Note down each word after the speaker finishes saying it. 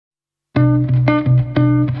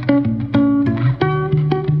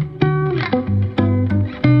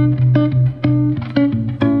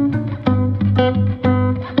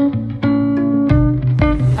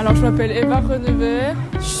m'appelle Eva Renevet,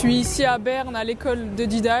 je suis ici à Berne à l'école de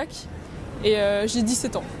Didac et j'ai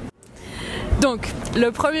 17 ans. Donc,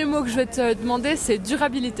 le premier mot que je vais te demander, c'est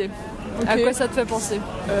durabilité. Okay. À quoi ça te fait penser?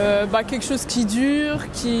 Quelque chose qui dure,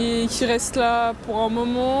 qui reste là pour un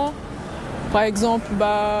moment. Par exemple,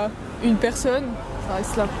 une personne, ça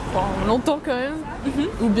reste là pour longtemps quand même.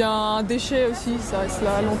 Ou bien un déchet aussi, ça reste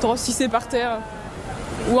là longtemps si c'est par terre.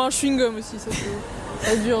 Ou un chewing-gum aussi,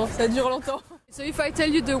 ça dure longtemps. So if I tell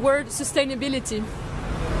you the word sustainability.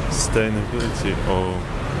 Sustainability, oh.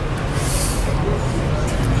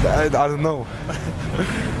 I don't know.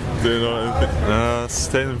 Do you know anything?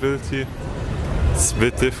 Sustainability, it's a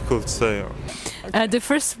bit difficult to say. The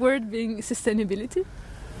first word being sustainability.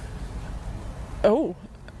 Oh.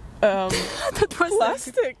 That was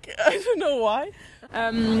plastic. I don't know why.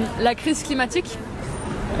 La crise climatique.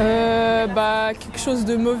 Quelque chose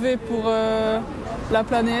de mauvais pour la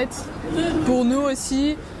planète, pour nous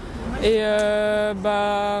aussi. Et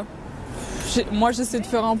moi j'essaie de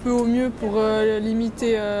faire un peu au mieux pour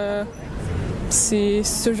limiter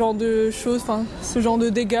ce genre de choses, ce genre de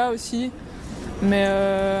dégâts aussi. Mais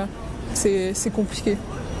c'est compliqué.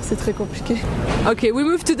 C'est très compliqué. Okay, we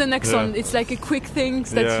move to the next one. It's like a quick thing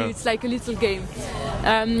it's like a little game.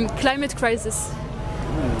 Climate crisis.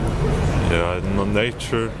 Yeah, I don't know,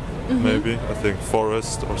 nature, maybe. I think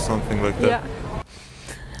forest or something like that. Yeah.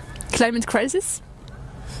 Climate crisis.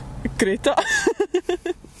 Greta.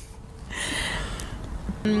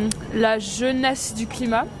 La jeunesse du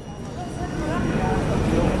climat.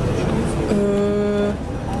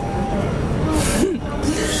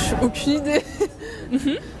 Aucune idée.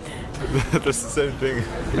 That's the same thing.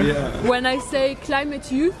 Yeah. When I say climate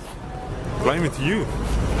youth. Climate youth?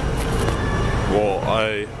 Well,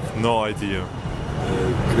 I have no idea.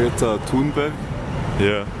 Greta Thunberg?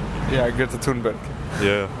 Yeah. Yeah, Greta Thunberg.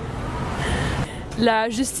 Yeah. La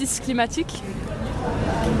justice climatique?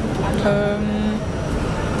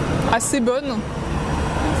 Assez bonne.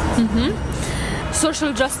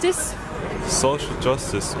 Social justice? Social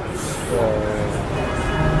justice?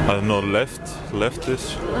 I don't know,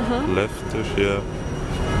 leftish, yeah.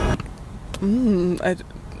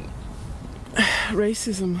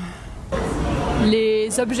 Racism.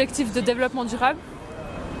 Les objectifs de développement durable?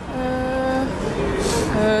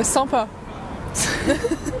 Sympa.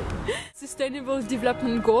 Sustainable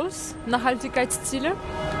Development Goals, Nachhaltigkeitsziele.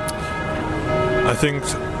 I think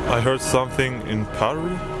I heard something in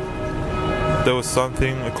Paris. There was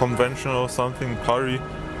something, a convention or something, Paris.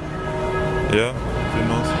 Yeah, do you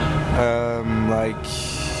know? Like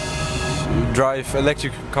drive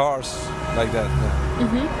electric cars, like that.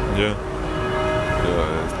 Yeah.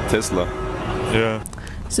 Tesla. Yeah.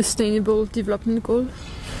 Sustainable Development Goal,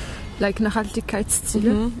 like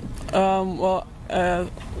Nachhaltigkeitsziele.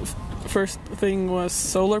 First thing was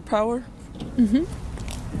solar power.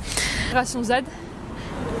 Génération Z.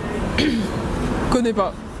 Connais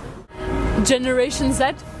pas. Generation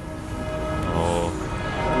Z. Oh.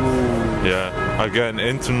 Yeah. Again,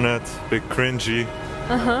 internet, bit cringy.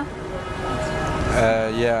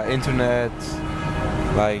 Yeah, internet,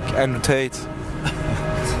 like annotate.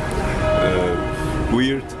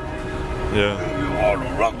 Weird. Yeah.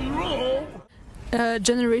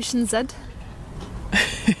 Generation Z.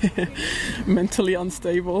 Mentally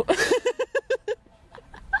unstable.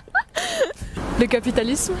 Le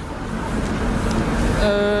capitalisme.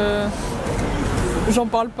 J'en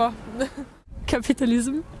parle pas.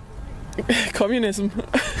 Capitalisme. Communisme.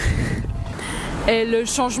 Et un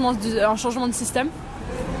changement de système.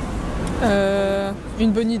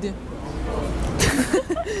 Une bonne idée.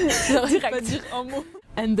 J'arrive pas à dire un mot.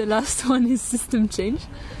 And the last one is system change.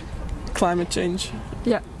 Climate change.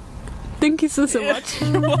 Yeah. Thank you so much.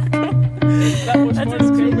 You're welcome. That was more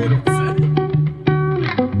than 2 minutes.